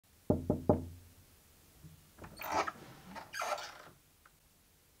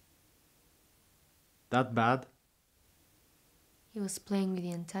That bad? He was playing me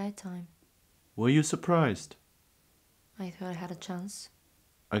the entire time. Were you surprised? I thought I had a chance.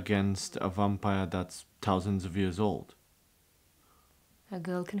 Against a vampire that's thousands of years old? A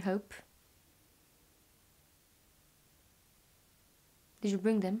girl can hope. Did you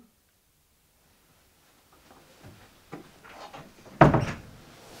bring them?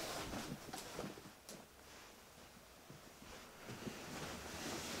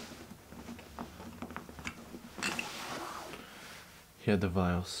 Here are the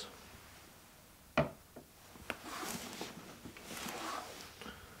vials.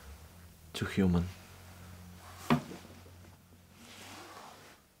 To human.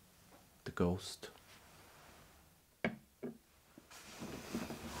 The ghost.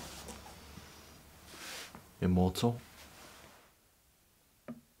 Immortal.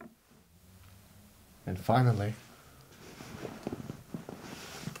 And finally,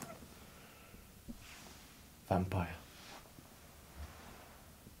 vampire.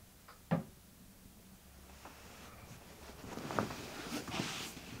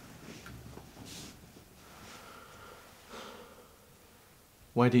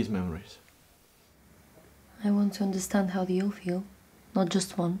 Why these memories? I want to understand how they all feel, not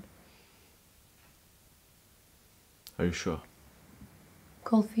just one. Are you sure?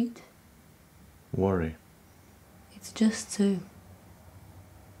 Cold feet? Worry. It's just two.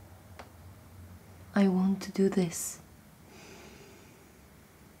 I want to do this.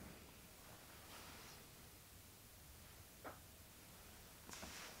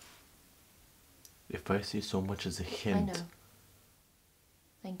 If I see so much as a hint... I know.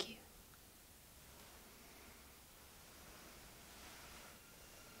 Thank you.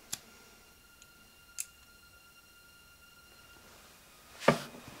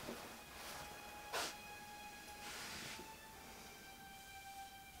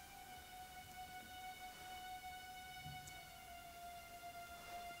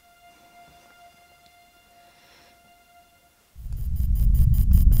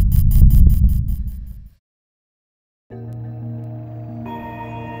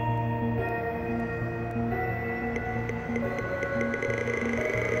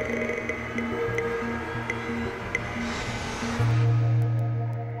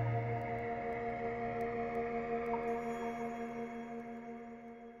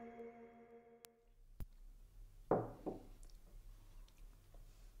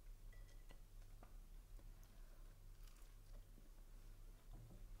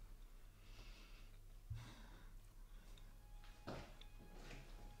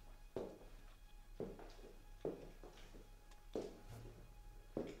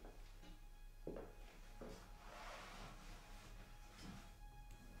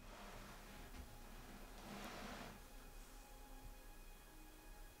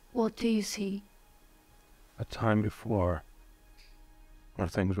 What do you see? A time before, where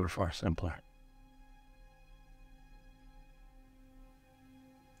things were far simpler.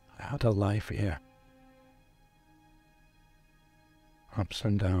 I had a life here. Ups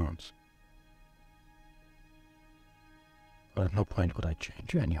and downs. But at no point would I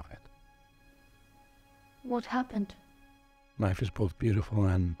change any of it. What happened? Life is both beautiful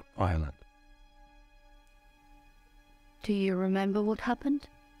and violent. Do you remember what happened?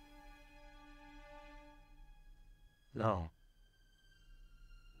 No.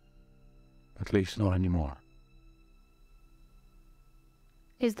 At least not anymore.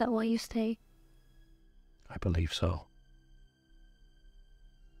 Is that why you stay? I believe so.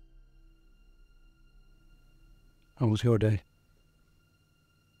 How was your day?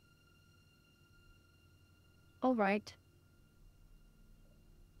 All right.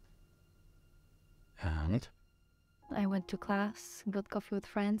 And? I went to class, got coffee with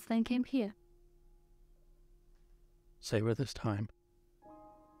friends, then came here. Savor this time.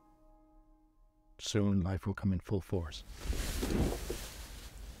 Soon life will come in full force.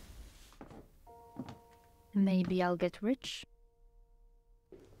 Maybe I'll get rich.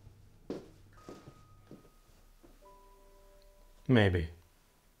 Maybe.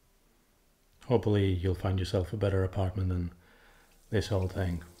 Hopefully you'll find yourself a better apartment than this whole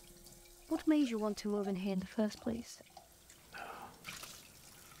thing. What made you want to move in here in the first place?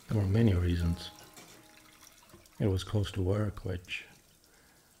 There were many reasons. It was close to work, which...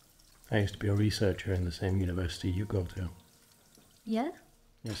 I used to be a researcher in the same university you go to. Yeah?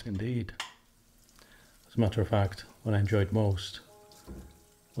 Yes, indeed. As a matter of fact, what I enjoyed most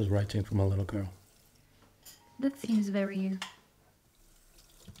was writing from a little girl. That seems very you.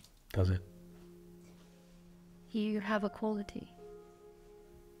 Does it? You have a quality.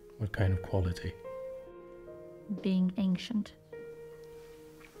 What kind of quality? Being ancient.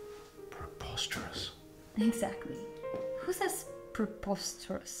 Preposterous. Exactly. Who says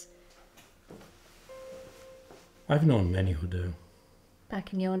preposterous? I've known many who do.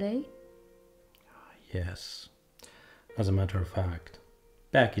 Back in your day? Yes. As a matter of fact,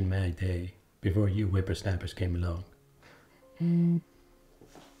 back in my day, before you whippersnappers came along.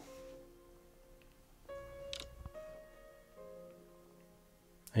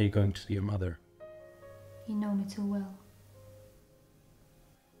 Are you going to see your mother? You know me too well.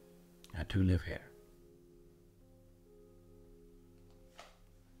 I do live here.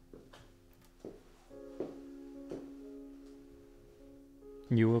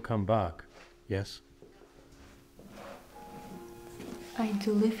 You will come back, yes? I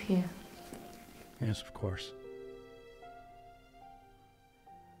do live here. Yes, of course.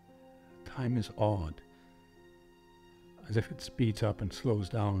 Time is odd. As if it speeds up and slows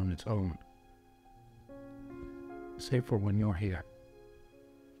down on its own. Save for when you're here.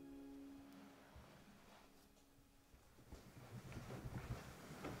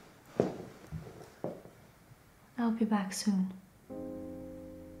 I'll be back soon.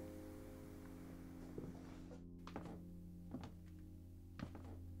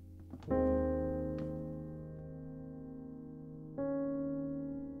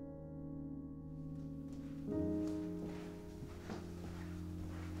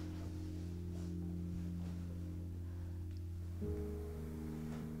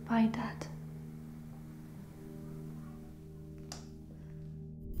 Bye, Dad.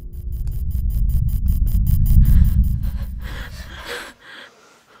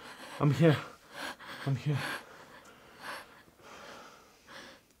 I'm here. I'm here.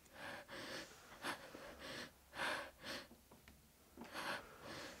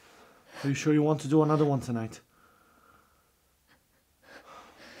 Are you sure you want to do another one tonight?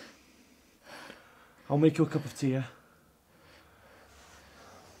 I'll make you a cup of tea, yeah?